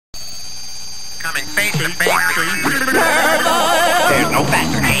coming face to face. There's no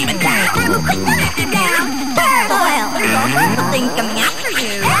faster name in town. Turmoil! There's all sorts of things coming after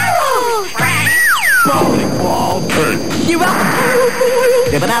you. Bowling ball. You're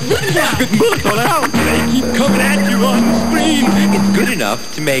up. Spitting bullets all around. They keep coming at you on the screen. It's good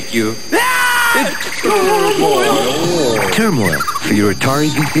enough to make you... It's Turmoil for your Atari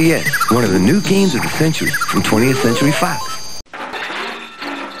VCS, one of the new games of the century from 20th Century Fox.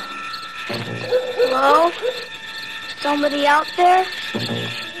 Hello? Somebody out there?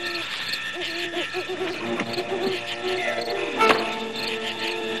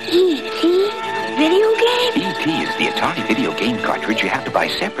 E.T.? Video game? E.T. is the Atari video game cartridge you have to buy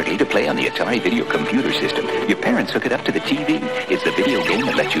separately to play on the Atari video computer system. Your parents hook it up to the TV. It's the video game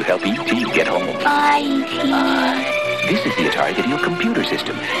that lets you help E.T. get home. This is the Atari video computer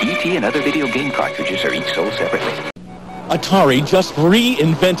system. E.T. and other video game cartridges are each sold separately. Atari just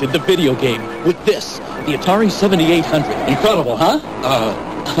reinvented the video game with this, the Atari 7800. Incredible, huh?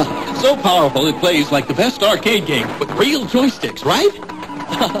 So powerful it plays like the best arcade game with real joysticks, right?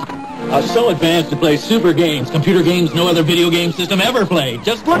 So advanced to play super games, computer games no other video game system ever played.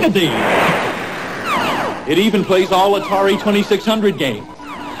 Just look at these. It even plays all Atari 2600 games.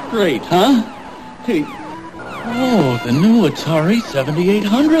 Great, huh? Hey, oh, the new Atari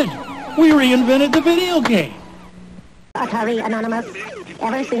 7800. We reinvented the video game. Atari Anonymous.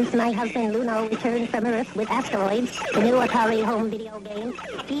 Ever since my husband Luno returned from Earth with Asteroids, the new Atari home video game,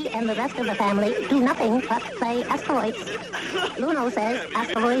 he and the rest of the family do nothing but play Asteroids. Luno says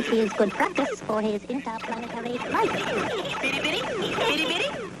Asteroids is good practice for his interplanetary life.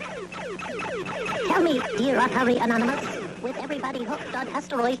 Tell me, dear Atari Anonymous, with everybody hooked on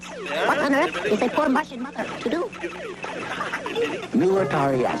Asteroids, what on earth is a poor Martian mother to do? New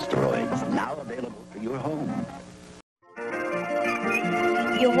Atari Asteroids, now available for your home.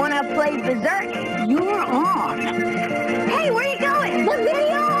 You wanna play Berserk? You're on. Hey, where you going? The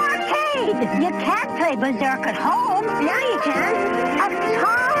video arcade! You can't play Berserk at home. Now you can.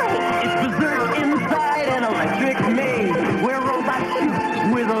 Atari! It's Berserk inside an electric maze, where robots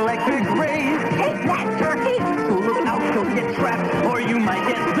shoot with electric rays. Take that, turkey! So look out, don't get trapped, or you might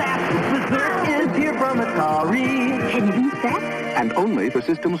get zapped. Berserk is here from Atari. Can you use that? And only for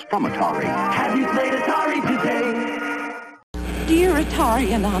systems from Atari. Have you played Atari today? Dear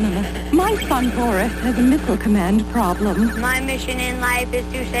Atari Anonymous, my son Boris has a missile command problem. My mission in life is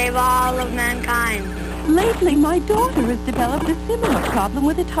to save all of mankind. Lately, my daughter has developed a similar problem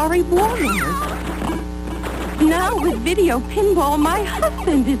with Atari Warlords. Now with video pinball, my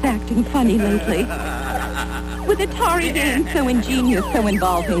husband is acting funny lately. With Atari games so ingenious, so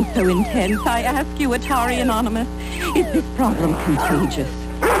involving, so intense, I ask you, Atari Anonymous, is this problem contagious?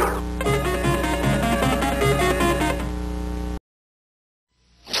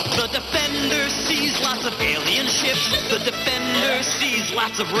 The Defender sees lots of alien ships. The Defender sees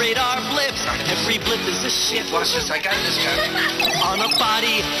lots of radar blips. Every blip is a ship. Watch this, I got this time. On a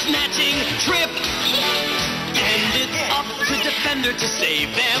body-snatching trip. And it's up to Defender to save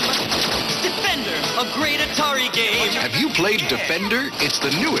them. Defender, a great Atari game. Have you played Defender? It's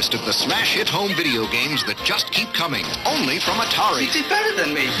the newest of the smash hit home video games that just keep coming. Only from Atari. You did better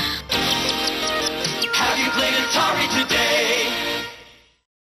than me. Have you played Atari today?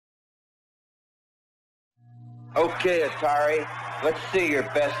 Okay, Atari, let's see your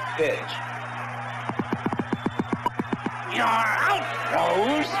best pitch. You're right,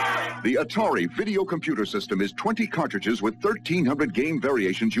 Rose. The Atari video computer system is 20 cartridges with 1,300 game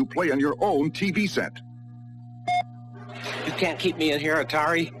variations you play on your own TV set. You can't keep me in here,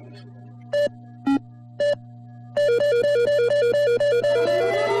 Atari.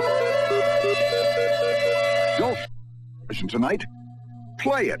 Don't listen tonight.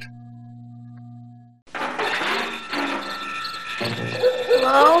 Play it.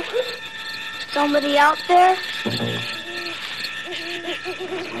 Hello? Somebody out there?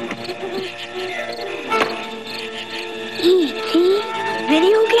 E.T.?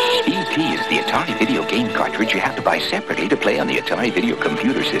 Video game? E.T. is the Atari video game cartridge you have to buy separately to play on the Atari video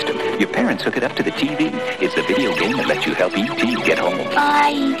computer system. Your parents hook it up to the TV. It's the video game that lets you help E.T. get home.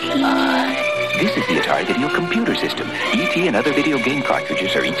 This is the Atari video computer system. E.T. and other video game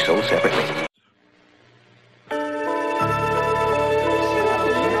cartridges are each sold separately.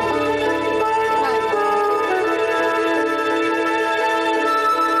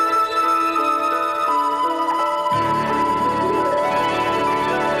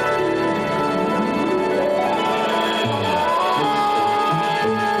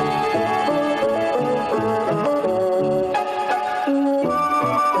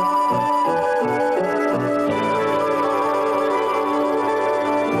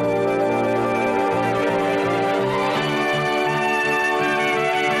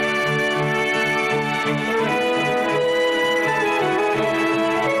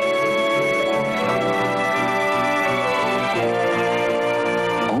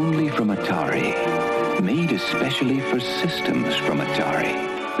 from Atari. Made especially for systems from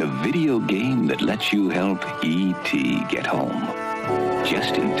Atari. The video game that lets you help E.T. get home.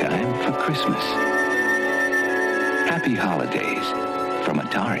 Just in time for Christmas. Happy holidays from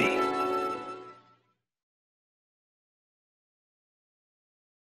Atari.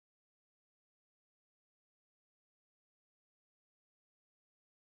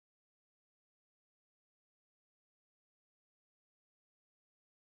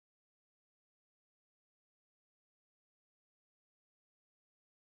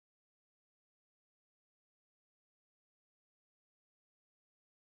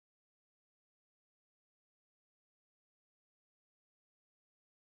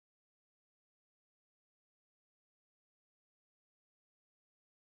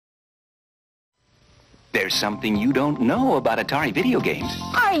 There's something you don't know about Atari video games.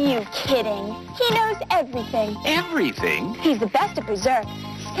 Are you kidding? He knows everything. Everything? He's the best at Berserk,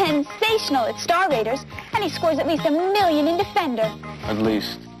 sensational at Star Raiders, and he scores at least 1 million in Defender. At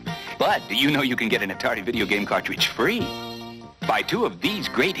least. But do you know you can get an Atari video game cartridge free? Buy 2 of these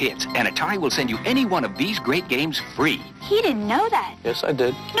great hits, and Atari will send you any one of these great games free. He didn't know that. Yes, I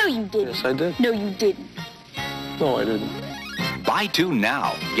did. No, you didn't. Yes, I did. No, you didn't. No, I didn't. Buy 2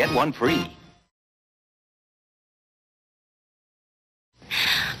 now. Get 1 free.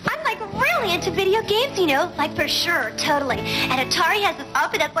 I'm like really into video games, you know, like for sure, totally. And Atari has this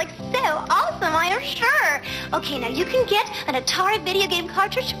outfit that's like so awesome, I am sure. Okay, now you can get an Atari video game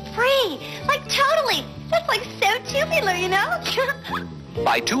cartridge free. Like totally. That's like so tubular, you know?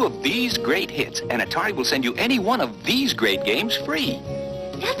 Buy 2 of these great hits, and Atari will send you any one of these great games free.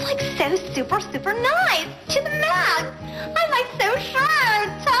 That's like so super, super nice. To the max. I'm like so sure,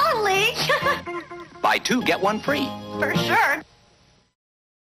 totally. Buy 2, get 1 free. For sure.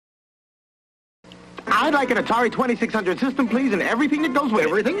 I'd like an Atari 2600 system, please, and everything that goes with it.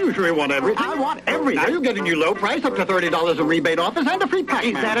 Everything? You sure you want everything? I want everything. Now you're getting your low price, up to $30 in rebate offers, and a free pack.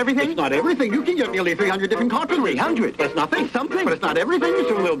 Is that everything? It's not everything. You can get nearly 300 different cartridges. 300? That's nothing. It's something. But it's not everything.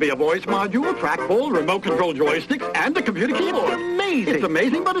 Soon there'll be a voice module, trackball, remote control joysticks, and a computer keyboard. It's amazing. It's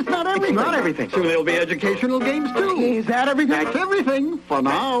amazing, but it's not everything. It's not everything. Soon there'll be educational games, too. Is that everything? That's everything. For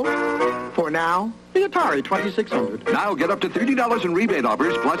now. For now? The Atari 2600. Now get up to $30 in rebate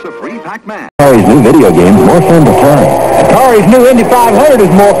offers, plus a free Pac-Man. Atari's new video games more fun to play. Atari's new Indy 500 is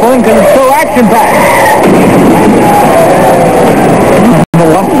more fun because it's so action-packed.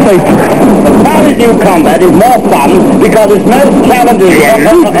 Atari's new combat is more fun because it's most challenging.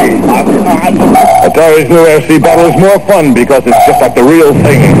 Atari's new FC Battle is more fun because it's just like the real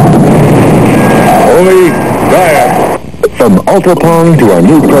thing. Only there. From Ultra Pong to our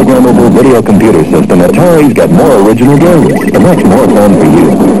new programmable video computer system, Atari's got more original games, and that's more fun for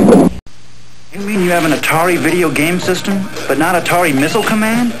you. You mean you have an Atari video game system, but not Atari Missile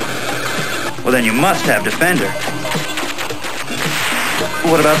Command? Well, then you must have Defender.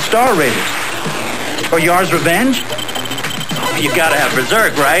 What about Star Raiders? Or Yar's Revenge? Oh, you gotta have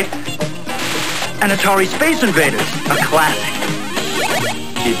Berserk, right? And Atari Space Invaders, a classic.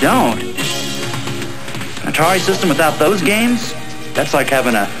 You don't? An Atari system without those games? That's like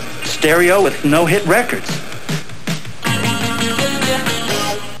having a stereo with no hit records.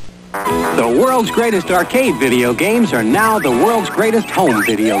 The world's greatest arcade video games are now the world's greatest home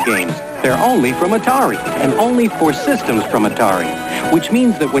video games. They're only from Atari, and only for systems from Atari, which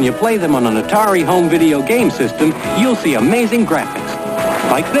means that when you play them on an Atari home video game system, you'll see amazing graphics,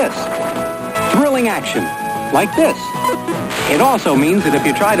 like this. Thrilling action, like this. It also means that if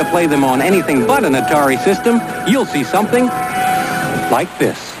you try to play them on anything but an Atari system, you'll see something like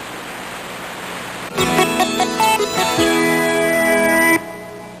this.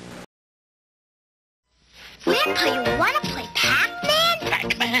 Grandpa, you want to play Pac-Man?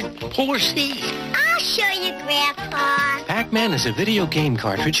 Pac-Man? Poor Steve. I'll show you, Grandpa. Pac-Man is a video game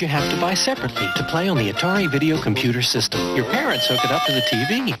cartridge you have to buy separately to play on the Atari video computer system. Your parents hook it up to the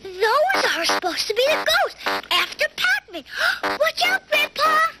TV. Those are supposed to be the ghosts after Pac-Man. Watch out,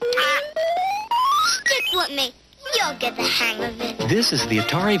 Grandpa. Stick with me. You'll get the hang of it. This is the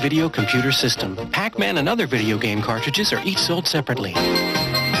Atari video computer system. Pac-Man and other video game cartridges are each sold separately.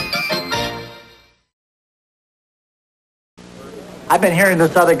 I've been hearing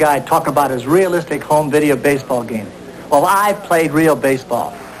this other guy talk about his realistic home video baseball game. Well, I've played real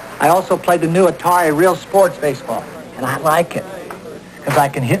baseball. I also played the new Atari Real Sports Baseball, and I like it. Because I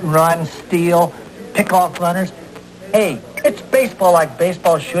can hit and run, steal, pick off runners. Hey, it's baseball like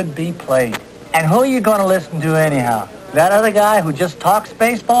baseball should be played. And who are you going to listen to anyhow? That other guy who just talks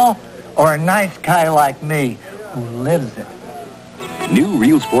baseball? Or a nice guy like me who lives it? New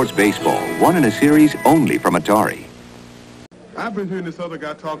Real Sports Baseball, one in a series only from Atari. I've been hearing this other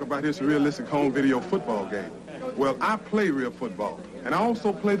guy talk about his realistic home video football game. Well, I play real football, and I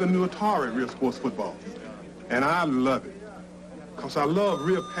also play the new Atari real sports football. And I love it, because I love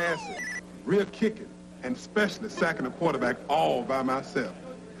real passing, real kicking, and especially sacking a quarterback all by myself.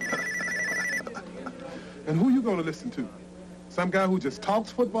 And who you gonna listen to? Some guy who just talks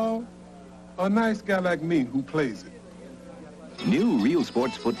football? Or a nice guy like me who plays it? New Real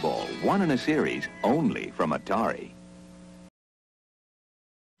Sports Football, one in a series, only from Atari.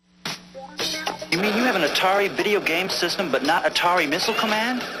 You mean you have an Atari video game system, but not Atari Missile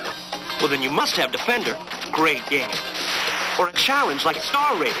Command? Well, then you must have Defender. Great game. Or a challenge like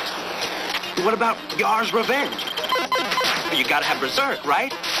Star Raiders. What about Yar's Revenge? You gotta have Berserk,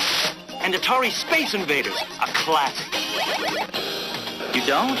 right? And Atari Space Invaders, a classic. You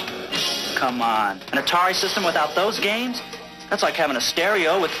don't? Come on. An Atari system without those games? That's like having a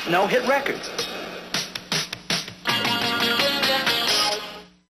stereo with no hit records.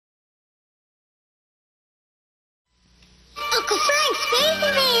 Uncle Frank, Space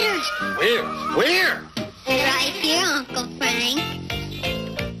Invaders! Where? Right here, Uncle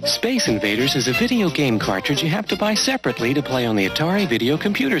Frank. Space Invaders is a video game cartridge you have to buy separately to play on the Atari video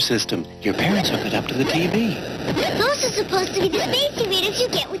computer system. Your parents hook it up to the TV. Those are supposed to be the Space Invaders you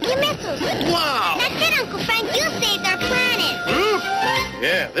get with your missiles. Wow! That's it, Uncle Frank. You saved our planet.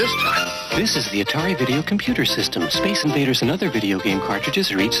 Yeah, this time. This is the Atari video computer system. Space Invaders and other video game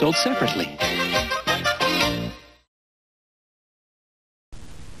cartridges are each sold separately.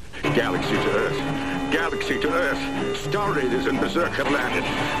 Galaxy to Earth. Galaxy to Earth. Star Raiders and Berserk have landed.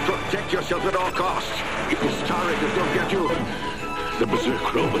 Protect yourself at all costs. If the Star Raiders don't get you, the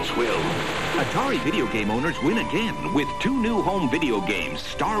Berserk robots will. Atari video game owners win again with two new home video games,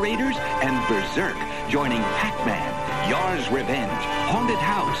 Star Raiders and Berserk, joining Pac-Man, Yar's Revenge, Haunted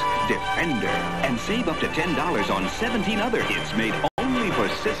House, Defender, and save up to $10 on 17 other hits made only for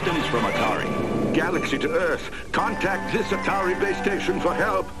systems from Atari. Galaxy to Earth. Contact this Atari base station for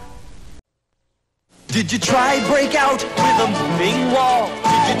help. Did you try breakout with a moving wall?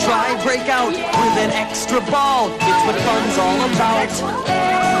 Did you try breakout with an extra ball? It's what fun's all about.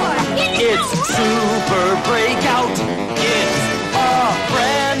 It's Super Breakout. It's a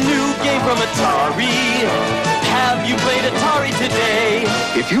brand new game from Atari. Have you played Atari today?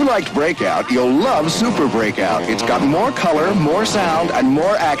 If you liked Breakout, you'll love Super Breakout. It's got more color, more sound, and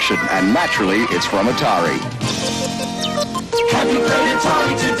more action. And naturally, it's from Atari. Have you played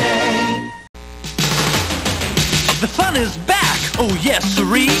Atari today? The fun is back, oh yes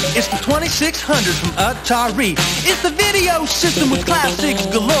siree. It's the 2600 from Atari. It's the video system with classics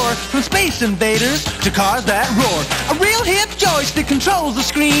galore. From Space Invaders to cars that roar. A real hip joystick controls the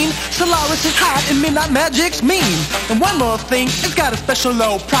screen. Solaris is hot and Midnight Magic's mean. And one more thing, it's got a special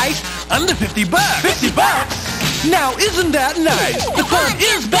low price. Under 50 bucks. 50 bucks? Now isn't that nice? The fun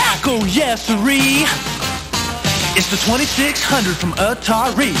is back, oh yes siree. It's the 2600 from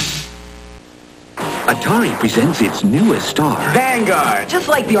Atari. Atari presents its newest star. Vanguard, just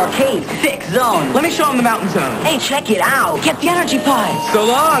like the arcade, 6 zone. Let me show them the mountain zone. Hey, check it out. Get the energy pods. So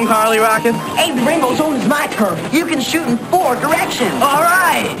long, Harley Rocket. Hey, the rainbow zone is my turf. You can shoot in 4 directions. All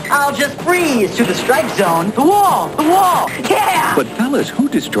right. I'll just freeze to the strike zone. The wall. Yeah. But fellas, who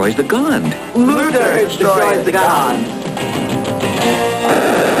destroys the gun? Luther destroys the gun.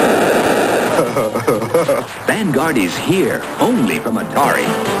 Vanguard is here, only from Atari.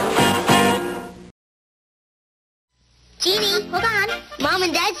 Jeannie, hold on. Mom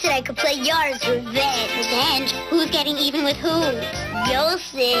and Dad said I could play Yar's Revenge. Who's getting even with who? You'll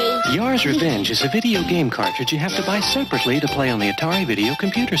see. Yar's Revenge is a video game cartridge you have to buy separately to play on the Atari video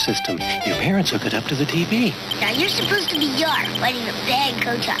computer system. Your parents hook it up to the TV. Now you're supposed to be Yar, fighting the bad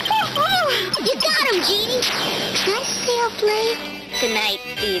Kotai. You got him, Jeannie. Can I stay up late? Good night,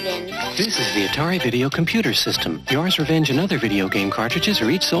 Steven. This is the Atari video computer system. Yar's Revenge and other video game cartridges are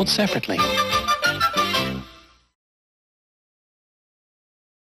each sold separately.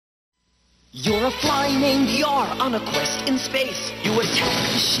 You're a fly named Yar on a quest in space. You attack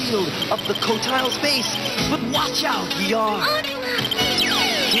the shield of the Kotile space. But watch out, Yar.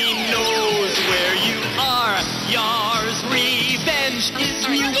 He knows where you are. Yar's Revenge is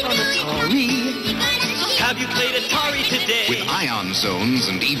new on Atari. Have you played Atari today? With ion zones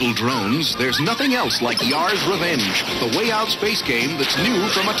and evil drones, there's nothing else like Yar's Revenge, the way out space game that's new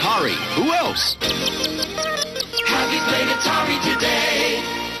from Atari. Who else? Have you played Atari today?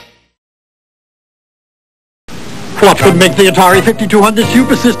 What could make the Atari 5200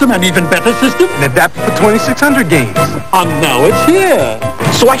 Super System an even better system? And adapt for 2600 games. And now it's here.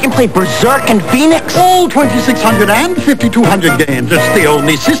 so I can play Berserk and Phoenix? All 2600 and 5200 games. It's the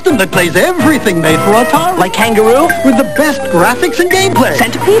only system that plays everything made for Atari. Like Kangaroo? With the best graphics and gameplay.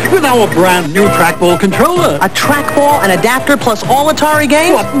 Centipede? With our brand new trackball controller. A trackball, an adapter, plus all Atari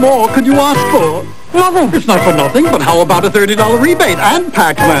games? What more could you ask for? Nothing. It's not for nothing, but how about a $30 rebate and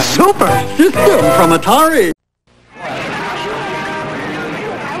Pac-Man? Super! System from Atari.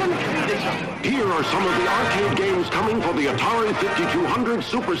 Here are some of the arcade games coming for the Atari 5200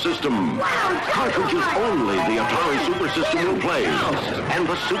 Super System. Cartridges only the Atari Super System will play. And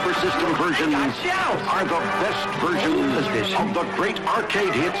the Super System versions are the best versions of the great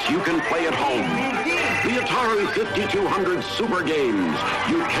arcade hits you can play at home. The Atari 5200 Super Games.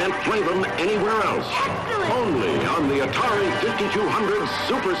 You can't play them anywhere else. Only on the Atari 5200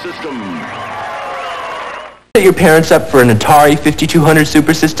 Super System. Set your parents up for an Atari 5200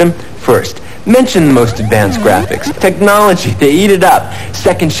 Super System? First, mention the most advanced graphics. Technology, they eat it up.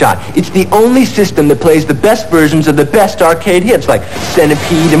 Second shot, it's the only system that plays the best versions of the best arcade hits like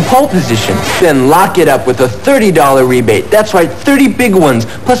Centipede and Pole Position. Then lock it up with a $30 rebate. That's right, 30 big ones,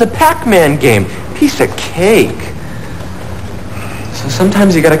 plus a Pac-Man game. Piece of cake. So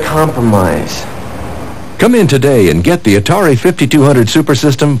sometimes you gotta compromise. Come in today and get the Atari 5200 Super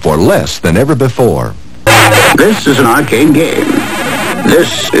System for less than ever before. This is an arcade game.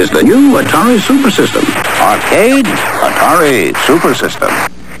 This is the new Atari Super System. Arcade, Atari Super System.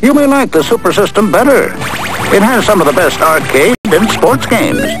 You may like the Super System better. It has some of the best arcade and sports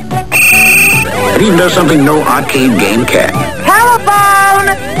games. It even does something no arcade game can.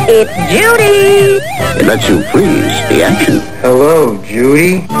 Telephone! It's Judy! It lets you freeze the action. Hello,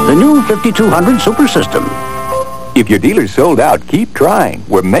 Judy. The new 5200 Super System. If your dealer's sold out, keep trying.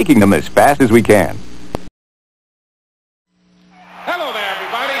 We're making them as fast as we can. Hello there,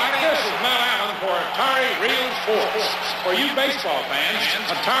 everybody. This is Mel Allen for Atari Real Sports. For you baseball fans,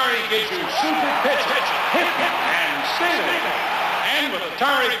 Atari gives you super pitching, hitting, and stealing. And with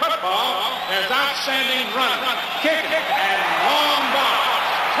Atari football, there's outstanding running, kicking, and long balls.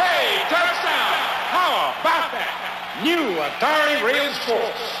 Hey, touchdown! How about that? New Atari Real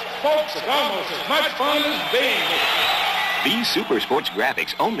Sports. Folks, it's almost as much fun as being here. These Super Sports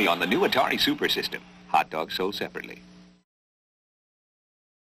graphics only on the new Atari Super System. Hot dogs sold separately.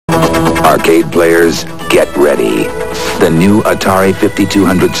 Arcade players, get ready. The new Atari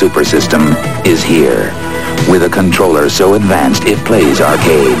 5200 Super System is here. With a controller so advanced it plays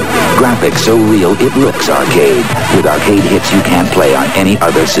arcade. Graphics so real it looks arcade. With arcade hits you can't play on any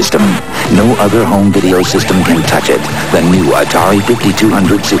other system. No other home video system can touch it. The new Atari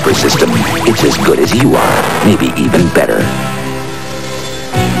 5200 Super System. It's as good as you are, maybe even better.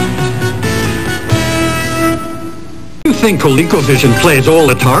 You think ColecoVision plays all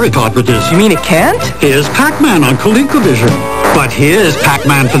Atari cartridges? You mean it can't? Here's Pac-Man on ColecoVision. But here's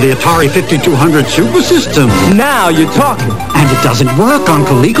Pac-Man for the Atari 5200 Super System. Now you're talking. And it doesn't work on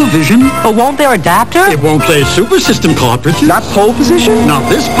ColecoVision. But won't their adapter? It won't play Super System cartridges. Not Pole Position? Not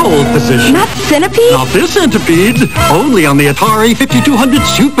this Pole Position. Not Centipede? Not this Centipede. Only on the Atari 5200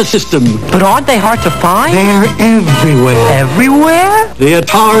 Super System. But aren't they hard to find? They're everywhere. Everywhere? The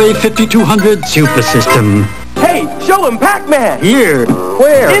Atari 5200 Super System. Hey, show him Pac-Man! Here.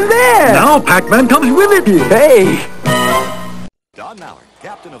 Where? In there! Now Pac-Man comes with it. Hey! Don Mallard,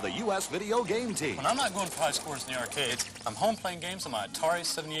 captain of the U.S. video game team. When I'm not going for high scores in the arcade, I'm home playing games on my Atari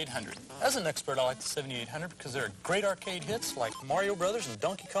 7800. As an expert, I like the 7800 because there are great arcade hits like Mario Brothers and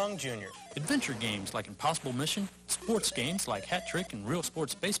Donkey Kong Jr., adventure games like Impossible Mission, sports games like Hat Trick and Real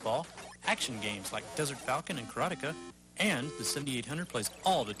Sports Baseball, action games like Desert Falcon and Karateka, and the 7800 plays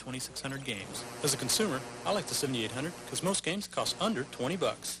all the 2600 games. As a consumer, I like the 7800 because most games cost under $20.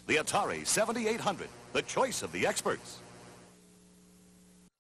 The Atari 7800, the choice of the experts.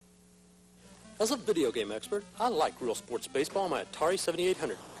 As a video game expert, I like Real Sports Baseball on my Atari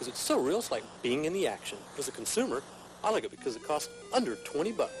 7800 because it's so real it's like being in the action. As a consumer, I like it because it costs under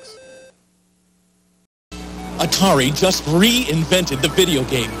 $20. Atari just reinvented the video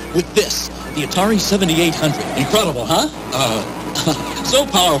game with this, the Atari 7800. Incredible, huh? So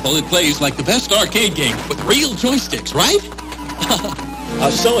powerful it plays like the best arcade game with real joysticks, right?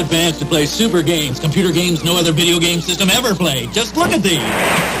 So advanced it plays super games, computer games no other video game system ever played. Just look at these.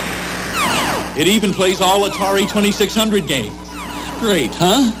 It even plays all Atari 2600 games. Great,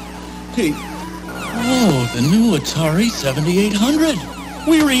 huh? Hey, whoa, the new Atari 7800.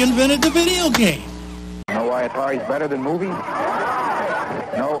 We reinvented the video game. You know why Atari's better than movies?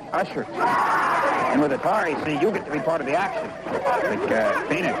 No ushers. And with Atari, see, you get to be part of the action. Like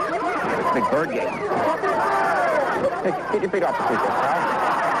Phoenix, the big bird game. Hey, get your feet off the seat,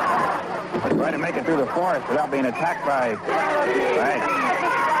 pal. Right make it through the forest without being attacked by... Right.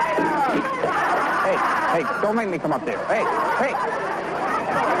 Hey, don't make me come up there. Hey.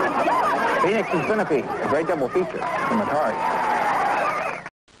 Phoenix and Centipede, a great double feature from Atari.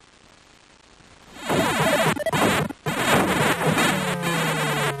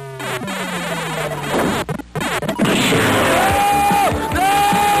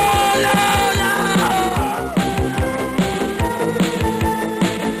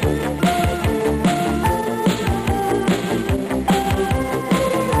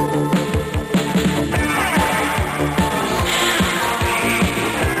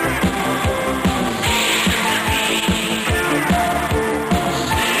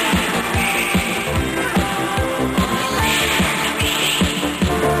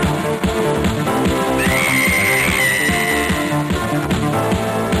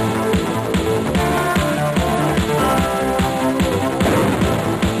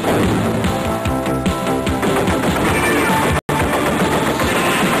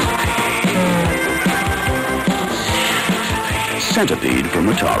 Centipede from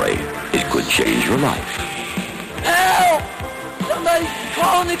Atari. It could change your life. Help! Somebody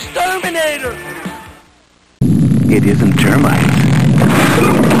call an exterminator! It isn't termites.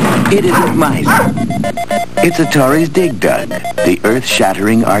 It isn't mice. It's Atari's Dig Dug, the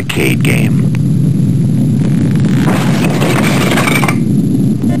earth-shattering arcade game.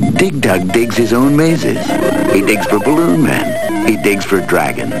 Dig Dug digs his own mazes. He digs for Balloon Men. He digs for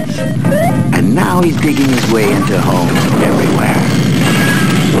dragons. And now he's digging his way into homes everywhere.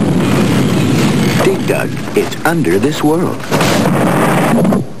 Dig Dug, it's under this world.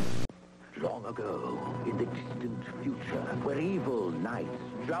 Long ago, in the distant future, where evil knights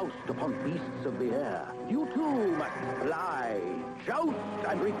joust upon beasts of the air, you too must fly, joust,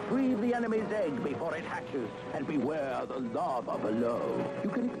 and retrieve the enemy's egg before it hatches, and beware the lava below. You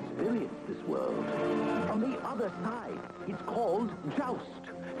can experience this world on the other side. It's called Joust,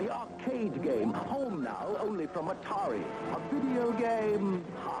 the arcade game, home now only from Atari. A video game,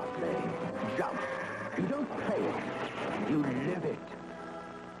 hardly. Joust. You don't play it, you live it.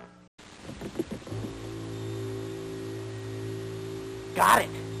 Got it.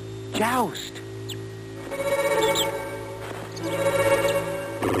 Joust.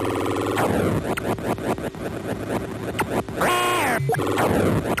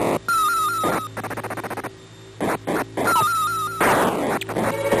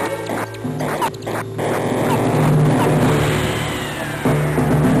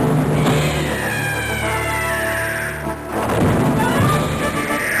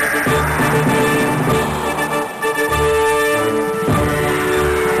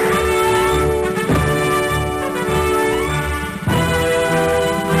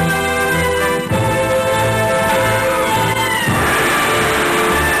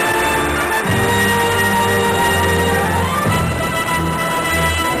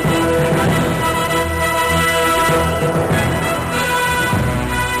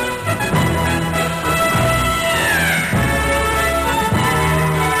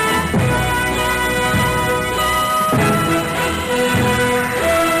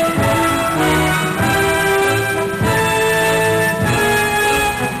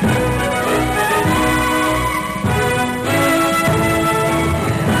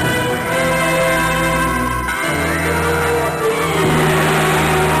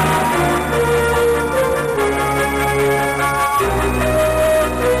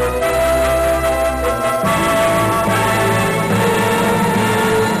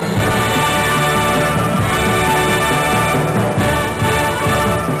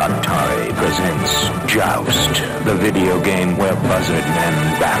 Joust, the video game where buzzard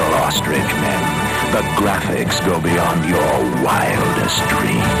men battle ostrich men. The graphics go beyond your wildest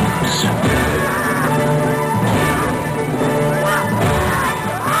dreams.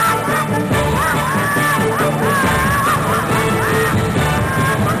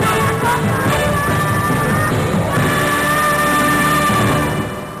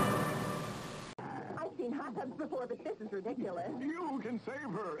 Before, but this is ridiculous. You can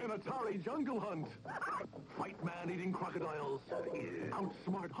save her in Atari Jungle Hunt. Fight man-eating crocodiles.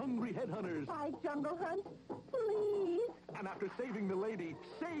 Outsmart hungry headhunters. Fight Jungle Hunt, please. And after saving the lady,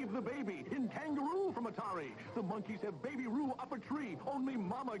 save the baby in Kangaroo from Atari. The monkeys have Baby Roo up a tree. Only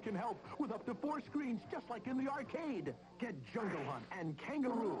Mama can help with up to 4 screens, just like in the arcade. Get Jungle Hunt and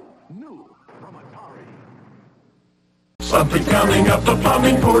Kangaroo, new from Atari. Something's coming up the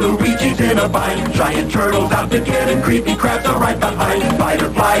plumbing for Luigi's in a bind. Giant turtles out to get him, creepy crabs are right behind.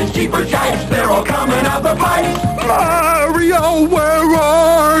 Fireflies, jeepers, giants, they're all coming out the pipes. Mario, where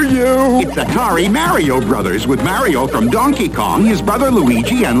are you? It's Atari Mario Brothers with Mario from Donkey Kong, his brother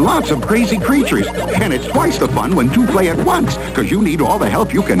Luigi, and lots of crazy creatures. And it's twice the fun when two play at once, because you need all the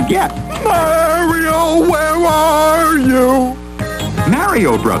help you can get. Mario, where are you?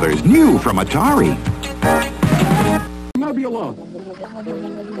 Mario Brothers, new from Atari. Nebula.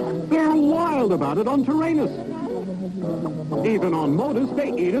 They're wild about it on Tyrannus. Even on Modus,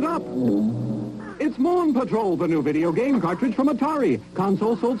 they eat it up. It's Moon Patrol, the new video game cartridge from Atari.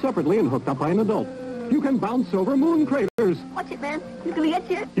 Console sold separately and hooked up by an adult. You can bounce over moon craters. Watch it, man. He's gonna get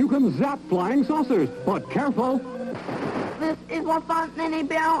you. You can zap flying saucers, but careful. This is more fun than a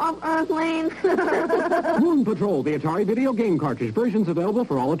barrel of Earthlings. Moon Patrol, the Atari video game cartridge. Versions available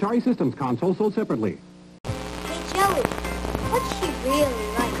for all Atari systems. Console sold separately. Hey, Joey, what's she really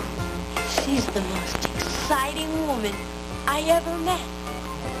like? She's the most exciting woman I ever met.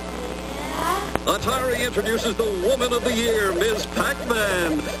 Atari introduces the Woman of the Year, Ms.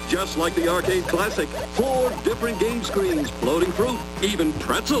 Pac-Man. Just like the arcade classic, 4 different game screens, floating fruit, even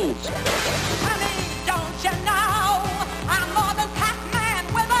pretzels. Honey, don't you know I'm more than Pac-Man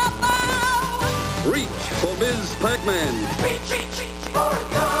with a bow? Reach for Ms. Pac-Man. Reach for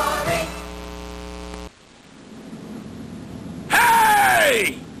Atari.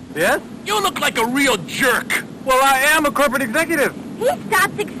 Hey! Yes? You look like a real jerk. Well, I am a corporate executive. He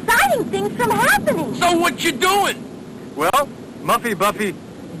stops exciting things from happening. So what you doing? Well, Muffy, Buffy,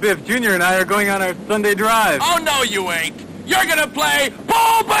 Biff Jr. and I are going on our Sunday drive. Oh, no, you ain't. You're gonna play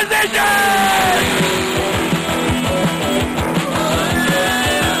pole position!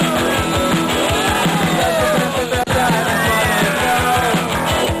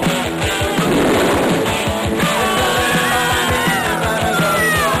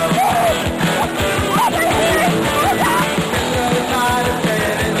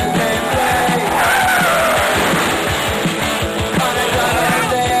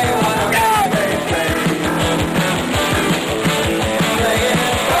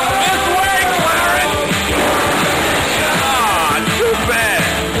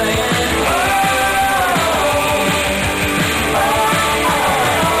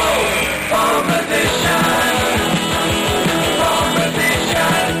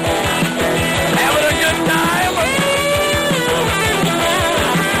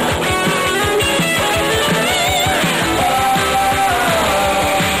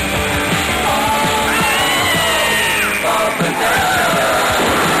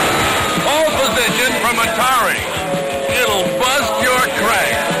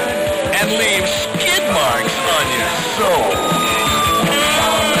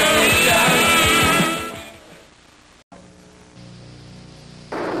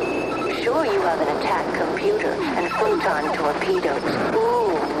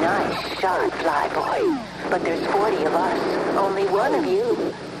 But there's 40 of us, only one of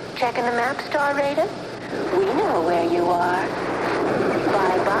you. Checking the map, Star Raider? We know where you are.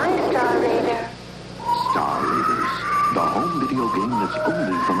 Bye-bye, Star Raider. Star Raiders, the home video game that's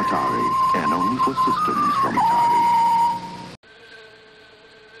only from Atari, and only for systems from Atari.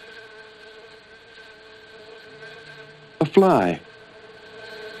 A fly.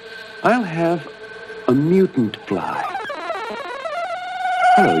 I'll have a mutant fly.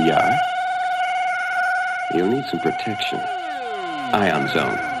 Hello, Yar. You'll need some protection. Ion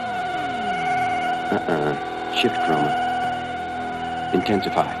zone. Shift chroma.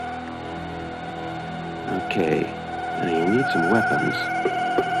 Intensify. Okay. Now you'll need some weapons.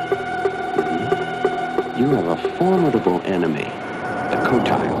 You have a formidable enemy. The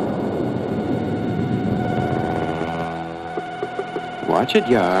Kotile. Watch it,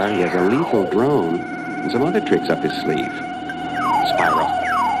 Yar. He has a lethal drone and some other tricks up his sleeve. Spiral.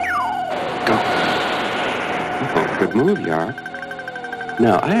 Go. Oh, good move, Yar.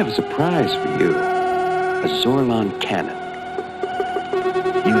 Now, I have a surprise for you. A Zorlon cannon.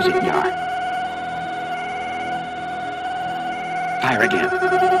 Use it, Yar. Fire again.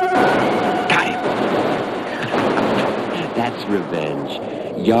 Got him. That's revenge.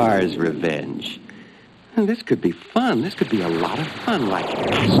 Yar's revenge. This could be fun. This could be a lot of fun, like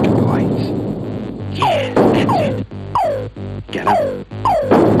asteroids. Yes, that's it. Get him.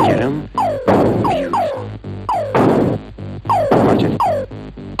 Get him. Beautiful. Watch it.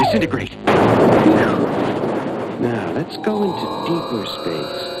 Disintegrate. Now, let's go into deeper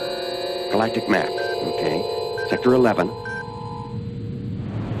space. Galactic map, okay? Sector 11.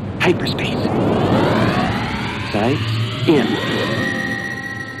 Hyperspace. Sights in.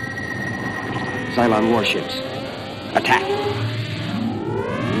 Cylon warships. Attack.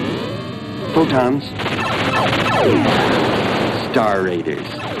 Photons. Star Raiders.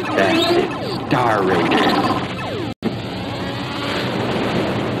 That's it. Star Raiders.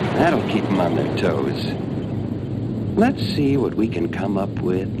 That'll keep them on their toes. Let's see what we can come up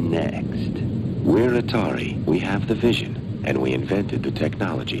with next. We're Atari. We have the vision, and we invented the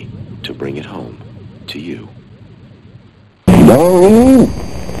technology to bring it home to you. Doreen,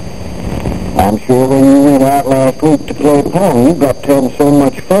 I'm sure when you went out last week to play pong, you got to have so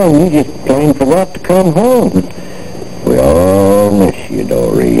much fun you just plain forgot to come home. We all miss you,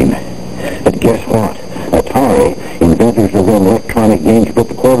 Doreen. But guess what? Atari, inventors of them electronic games you put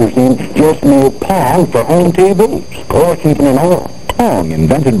the quarters in, just made Pong for home TV. Scorekeeping and all. Pong,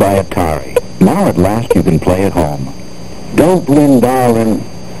 invented by Atari. Now at last you can play at home. Don't, Lynn, darling.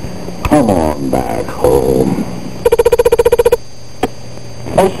 Come on back home.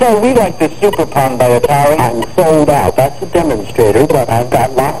 Oh, so we like the Super Pong by Atari. I'm sold out. That's a demonstrator, but I've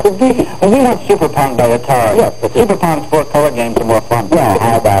got lots of these. Well, we want Super Pong by Atari. Yes, but Super Pong's 4 color games are more fun. Yeah,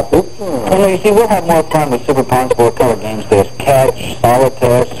 how about this? Well, you see, we'll have more fun with Super Pong's 4 color games. There's Catch,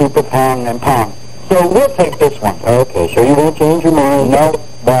 Solitaire, Super Pong, and Pong. So we'll take this one. Okay, so you won't change your mind? No.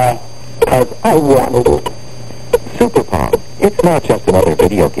 Why? Because I want it. Super Pong. It's not just another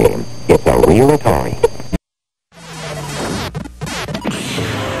video game. It's a real Atari.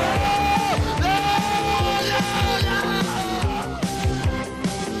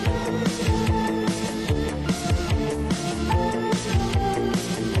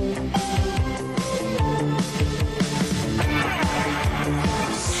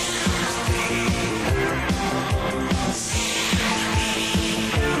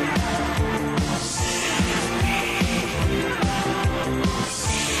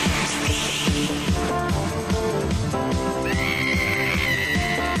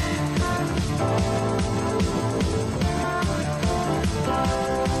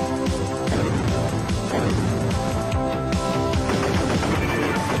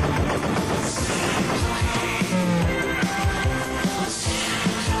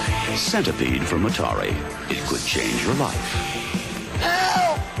 Centipede from Atari. It could change your life.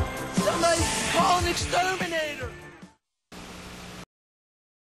 Help! Somebody call an exterminator!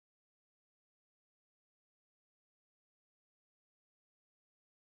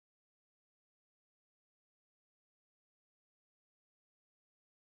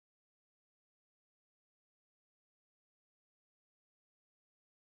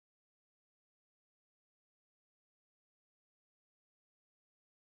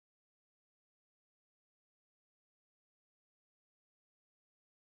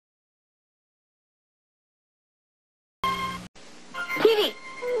 TV.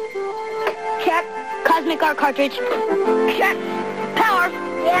 Check. Cosmic Arc cartridge. Check. Power.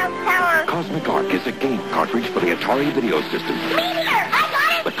 Yeah, power. Cosmic Arc is a game cartridge for the Atari video system. Meteor! I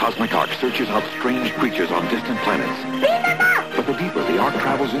got it! The Cosmic Arc searches out strange creatures on distant planets. Beam them up! But the deeper the arc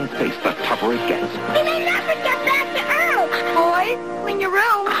travels in space, the tougher it gets. We may never get back to Earth! Boys, clean your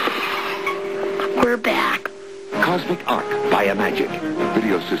room. We're back. Cosmic Arc by Magic.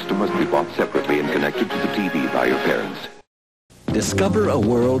 Video system must be bought separately and connected to the TV by your parents. Discover a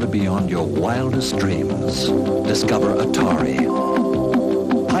world beyond your wildest dreams. Discover Atari.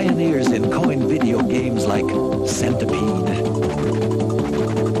 Pioneers in coin video games like Centipede,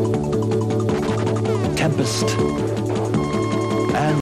 Tempest,